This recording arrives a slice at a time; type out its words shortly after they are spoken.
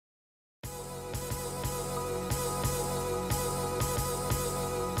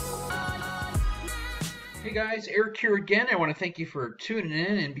you guys? Eric here again. I want to thank you for tuning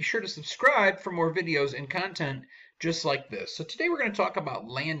in and be sure to subscribe for more videos and content just like this. So today we're going to talk about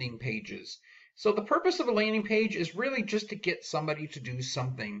landing pages. So the purpose of a landing page is really just to get somebody to do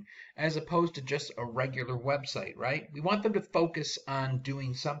something as opposed to just a regular website, right? We want them to focus on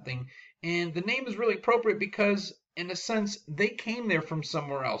doing something, and the name is really appropriate because in a sense they came there from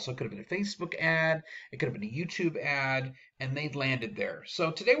somewhere else. So it could have been a Facebook ad, it could have been a YouTube ad, and they landed there.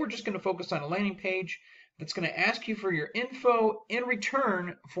 So today we're just going to focus on a landing page that's going to ask you for your info in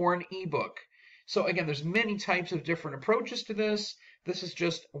return for an ebook. So again, there's many types of different approaches to this. This is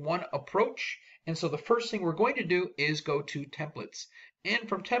just one approach. And so the first thing we're going to do is go to templates. And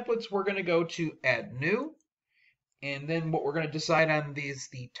from templates, we're going to go to add new. And then what we're going to decide on is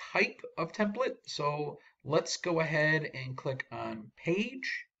the type of template. So let's go ahead and click on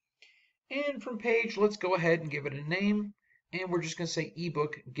page. And from page, let's go ahead and give it a name. And we're just going to say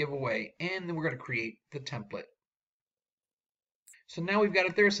ebook giveaway. And then we're going to create the template. So now we've got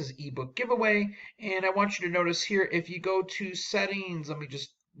it there. It says ebook giveaway. And I want you to notice here, if you go to settings, let me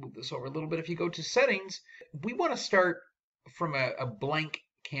just move this over a little bit. If you go to settings, we want to start from a blank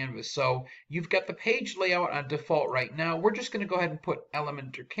canvas. So you've got the page layout on default right now. We're just going to go ahead and put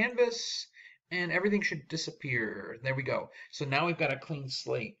Elementor canvas, and everything should disappear. There we go. So now we've got a clean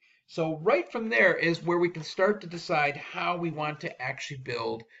slate. So right from there is where we can start to decide how we want to actually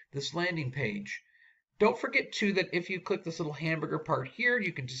build this landing page. Don't forget too that if you click this little hamburger part here,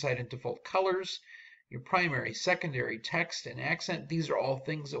 you can decide in default colors, your primary, secondary, text, and accent. These are all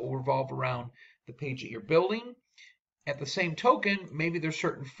things that will revolve around the page that you're building. At the same token, maybe there's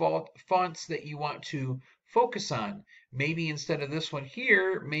certain fonts that you want to focus on. Maybe instead of this one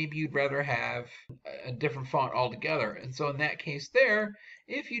here, maybe you'd rather have a different font altogether. And so in that case there,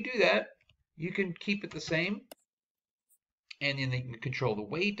 if you do that, you can keep it the same. And then you can control the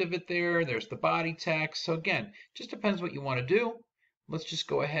weight of it there. There's the body text. So again, just depends what you want to do. Let's just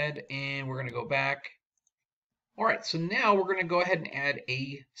go ahead and we're going to go back. All right, so now we're going to go ahead and add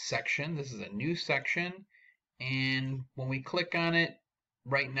a section. This is a new section. And when we click on it,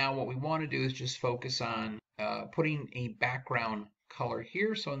 right now what we want to do is just focus on putting a background color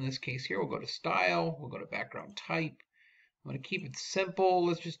here. So in this case here, we'll go to style, we'll go to background type. I'm going to keep it simple.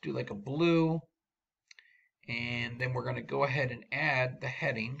 Let's just do like a blue. And then we're going to go ahead and add the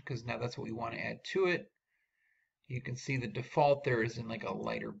heading because now that's what we want to add to it. You can see the default there is in like a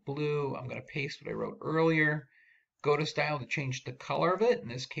lighter blue. I'm going to paste what I wrote earlier. Go to style to change the color of it. In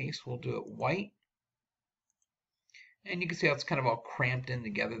this case, we'll do it white. And you can see how it's kind of all cramped in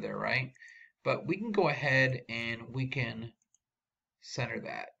together there, right? But we can go ahead and we can center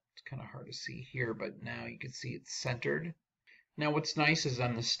that. It's kind of hard to see here, but now you can see it's centered. Now what's nice is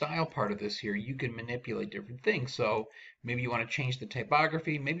on the style part of this here, you can manipulate different things. So maybe you want to change the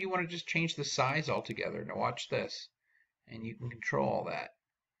typography. Maybe you want to just change the size altogether. Now watch this. And you can control all that.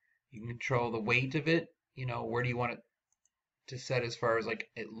 You can control the weight of it. You know, where do you want it to set as far as like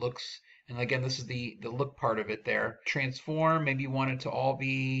it looks. And again, this is the look part of it there. Transform, maybe you want it to all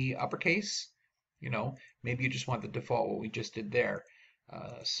be uppercase. You know, maybe you just want the default, what we just did there.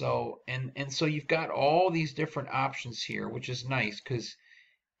 So you've got all these different options here, which is nice because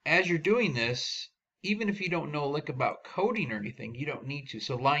as you're doing this, even if you don't know a lick about coding or anything, you don't need to.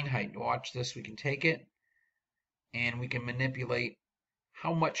 So line height, watch this, we can take it and we can manipulate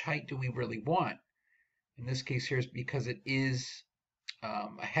how much height do we really want. In this case here is because it is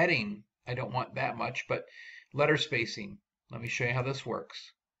a heading, I don't want that much, but letter spacing, let me show you how this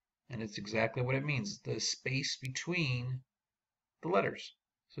works. And it's exactly what it means, the space between the letters.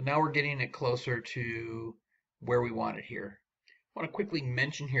 So now we're getting it closer to where we want it here. I want to quickly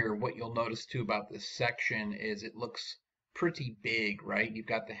mention here what you'll notice too about this section is it looks pretty big, right? You've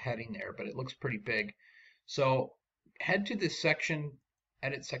got the heading there, but it looks pretty big. So head to this section,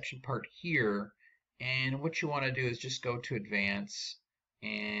 edit section part here, and what you want to do is just go to advance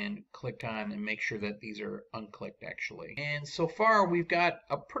and click on and make sure that these are unclicked actually. And so far we've got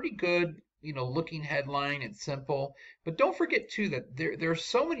a pretty good, you know, looking headline. It's simple, but don't forget too that there are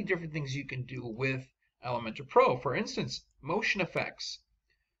so many different things you can do with Elementor Pro. For instance, motion effects.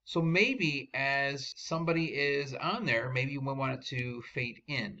 So maybe as somebody is on there, maybe we want it to fade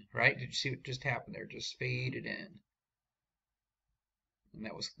in, right? Did you see what just happened there? Just faded in. And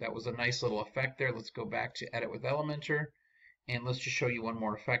that was a nice little effect there. Let's go back to edit with Elementor. And let's just show you one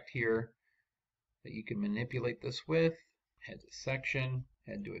more effect here that you can manipulate this with. Head to section,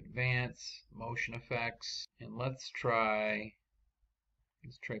 head to advance, motion effects, and let's try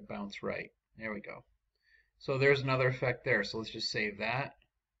bounce right. There we go. So there's another effect there. So let's just save that.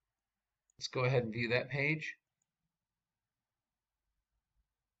 Let's go ahead and view that page.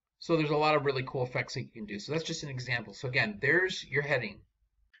 So there's a lot of really cool effects that you can do. So that's just an example. So again, there's your heading.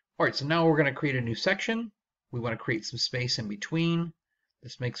 All right, so now we're going to create a new section. We want to create some space in between.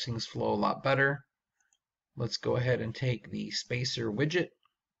 This makes things flow a lot better. Let's go ahead and take the spacer widget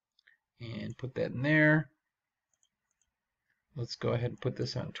and put that in there. Let's go ahead and put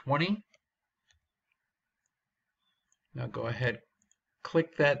this on 20. Now go ahead,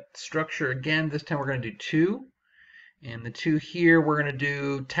 click that structure again. This time we're going to do 2. And the 2 here, we're going to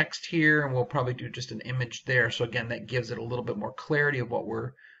do text here, and we'll probably do just an image there. So again, that gives it a little bit more clarity of what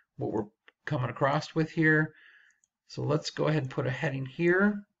we're coming across with here. So let's go ahead and put a heading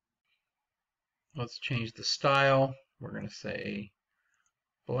here. Let's change the style. We're going to say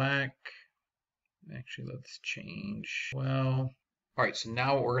black. Actually, let's change, well. All right, so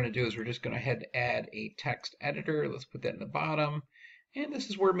now what we're going to do is we're just going to add a text editor. Let's put that in the bottom. And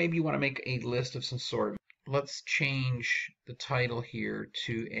this is where maybe you want to make a list of some sort. Let's change the title here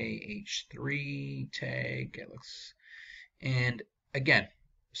to a H3 tag. It looks, and again,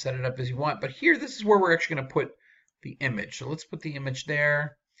 set it up as you want. But here, this is where we're actually going to put the image. So let's put the image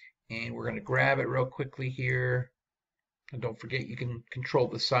there, and we're going to grab it real quickly here. And don't forget, you can control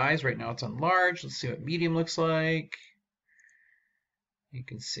the size. Right now it's on large. Let's see what medium looks like. You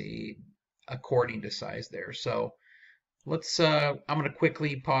can see according to size there. So let's, I'm going to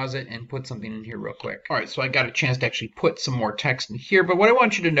quickly pause it and put something in here real quick. All right, so I got a chance to actually put some more text in here, but what I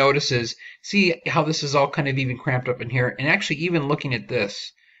want you to notice is, see how this is all kind of even cramped up in here, and actually even looking at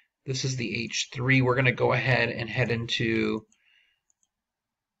this is the H3. We're going to go ahead and head into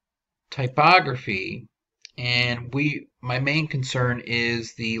typography, and my main concern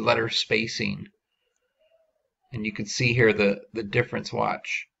is the letter spacing. And you can see here the difference,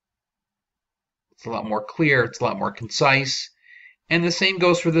 watch. It's a lot more clear, it's a lot more concise. And the same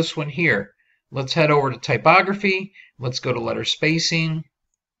goes for this one here. Let's head over to typography. Let's go to letter spacing.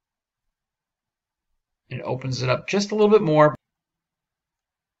 It opens it up just a little bit more.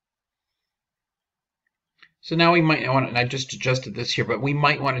 So now we might want to, and I just adjusted this here, but we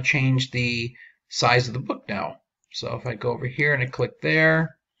might want to change the size of the book now. So if I go over here and I click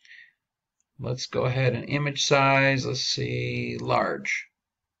there, let's go ahead and image size, let's see, large.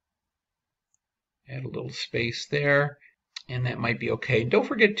 Add a little space there, and that might be okay. Don't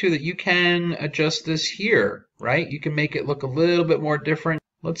forget too that you can adjust this here, right? You can make it look a little bit more different.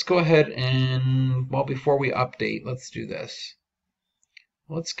 Let's go ahead and, well, before we update, let's do this.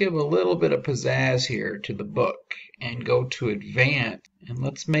 Let's give a little bit of pizzazz here to the book and go to advanced, and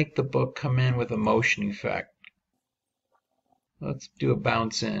let's make the book come in with a motion effect. Let's do a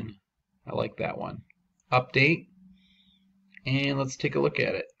bounce in. I like that one. Update, and let's take a look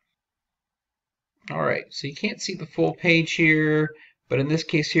at it. All right, so you can't see the full page here, but in this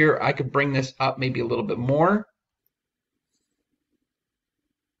case here, I could bring this up maybe a little bit more.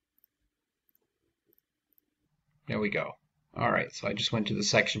 There we go. All right, so I just went to the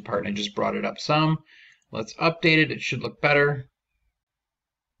section part and I just brought it up some. Let's update it. It should look better.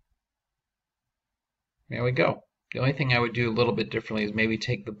 There we go. The only thing I would do a little bit differently is maybe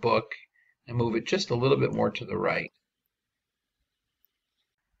take the book and move it just a little bit more to the right.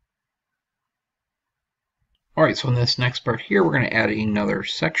 All right, so in this next part here, we're going to add another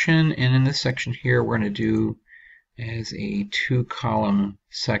section, and in this section here, we're going to do as a 2-column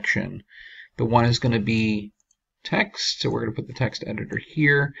section. The one is going to be text, so we're going to put the text editor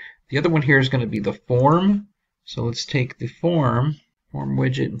here. The other one here is going to be the form. So let's take the form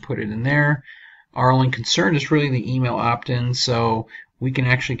widget and put it in there. Our only concern is really the email opt-in, so we can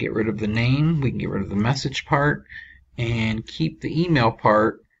actually get rid of the name, we can get rid of the message part, and keep the email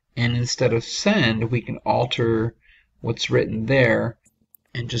part. And instead of send, we can alter what's written there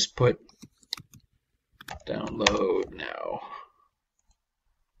and just put download now.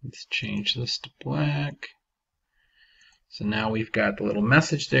 Let's change this to black. So now we've got the little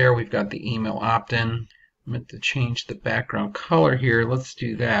message there. We've got the email opt-in. I meant to change the background color here. Let's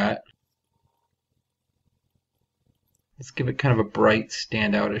do that. Let's give it kind of a bright,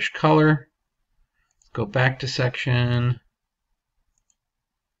 standout-ish color. Let's go back to section.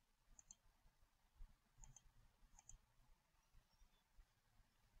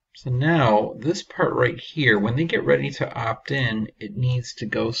 So now this part right here, when they get ready to opt in, it needs to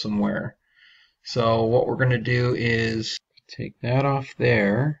go somewhere. So what we're going to do is take that off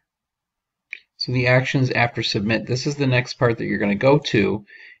there. So the actions after submit, this is the next part that you're going to go to,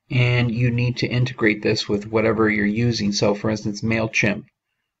 and you need to integrate this with whatever you're using. So for instance, MailChimp.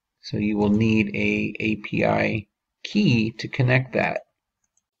 So you will need a API key to connect that.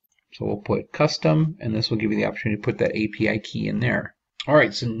 So we'll put custom, and this will give you the opportunity to put that API key in there. All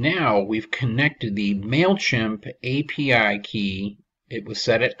right, so now we've connected the MailChimp API key it was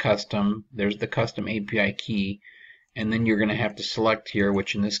set at custom. There's the custom API key. And then you're going to have to select here,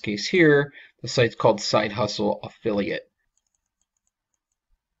 which in this case here, the site's called Side Hustle Affiliate.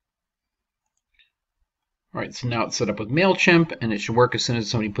 All right, so now it's set up with MailChimp, and it should work as soon as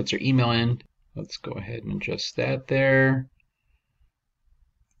somebody puts their email in. Let's go ahead and adjust that there.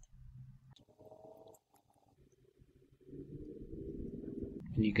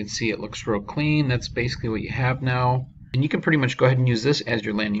 And you can see it looks real clean. That's basically what you have now. And you can pretty much go ahead and use this as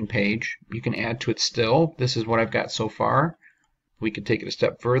your landing page. You can add to it still. This is what I've got so far. We could take it a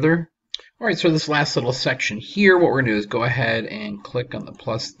step further. All right, so this last little section here, what we're going to do is go ahead and click on the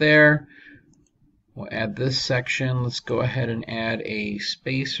plus there. We'll add this section. Let's go ahead and add a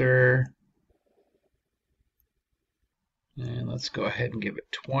spacer. And let's go ahead and give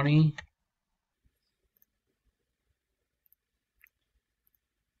it 20.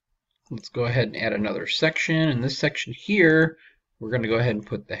 Let's go ahead and add another section. In this section here, we're going to go ahead and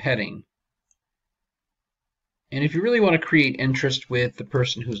put the heading. And if you really want to create interest with the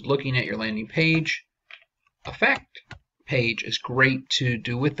person who's looking at your landing page, a fact page is great to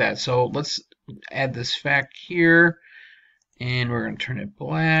do with that. So let's add this fact here, and we're going to turn it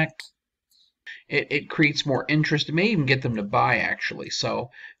black. It creates more interest. It may even get them to buy, actually. So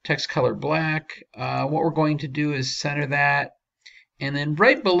text color black. What we're going to do is center that. And then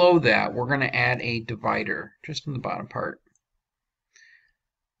right below that, we're going to add a divider, just in the bottom part.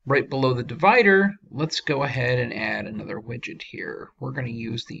 Right below the divider, let's go ahead and add another widget here. We're going to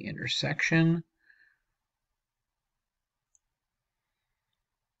use the intersection.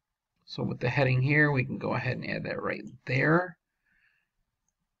 So with the heading here, we can go ahead and add that right there.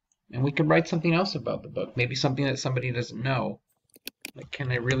 And we can write something else about the book, maybe something that somebody doesn't know. Like, can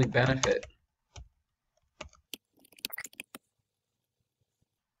they really benefit?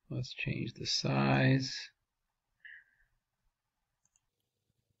 Let's change the size.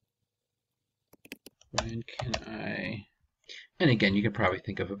 When can I? And again, you could probably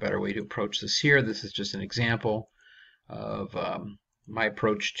think of a better way to approach this here. This is just an example of my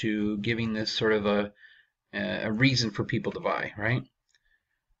approach to giving this sort of a reason for people to buy, right?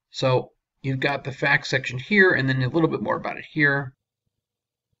 So you've got the fact section here, and then a little bit more about it here.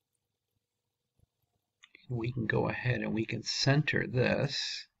 We can go ahead and we can center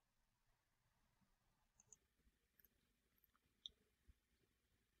this.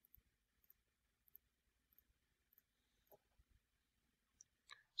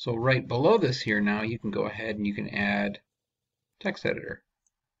 So right below this here now, you can go ahead and you can add text editor.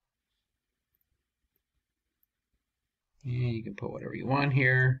 And you can put whatever you want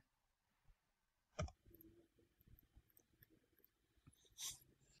here.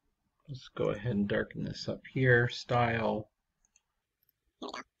 Let's go ahead and darken this up here, style.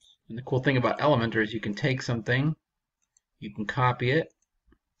 And the cool thing about Elementor is you can take something, you can copy it,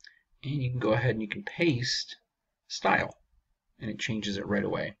 and you can go ahead and you can paste style, and it changes it right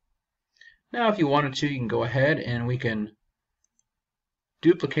away. Now if you wanted to, you can go ahead and we can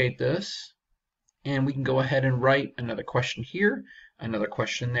duplicate this, and we can go ahead and write another question here, another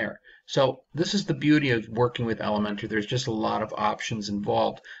question there. So this is the beauty of working with Elementor. There's just a lot of options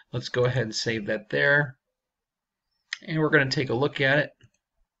involved. Let's go ahead and save that there. And we're going to take a look at it.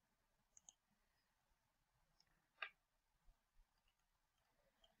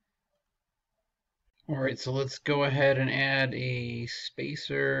 All right, so let's go ahead and add a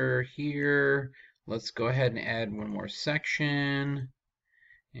spacer here. Let's go ahead and add one more section.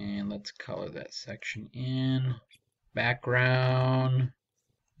 And let's color that section in. Background,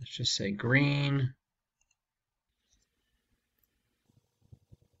 let's just say green.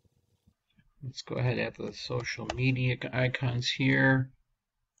 Let's go ahead and add the social media icons here.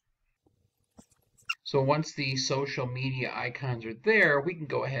 So once the social media icons are there, we can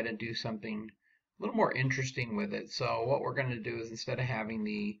go ahead and do something a little more interesting with it. So what we're going to do is, instead of having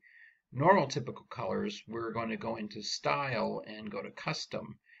the normal typical colors, we're going to go into style and go to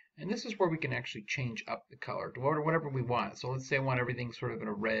custom. And this is where we can actually change up the color to whatever we want. So let's say I want everything sort of in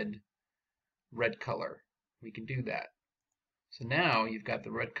a red color. We can do that. So now you've got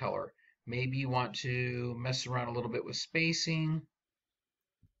the red color. Maybe you want to mess around a little bit with spacing.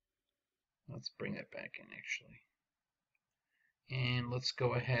 Let's bring that back in actually. And let's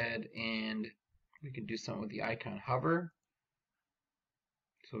go ahead and we can do something with the icon hover.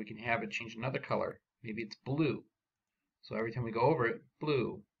 So we can have it change another color. Maybe it's blue. So every time we go over it,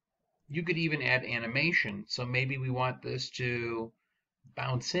 blue. You could even add animation. So maybe we want this to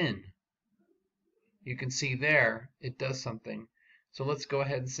bounce in. You can see there, it does something. So let's go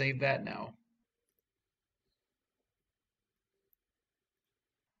ahead and save that now.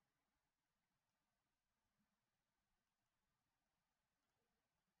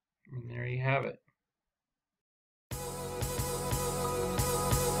 And there you have it.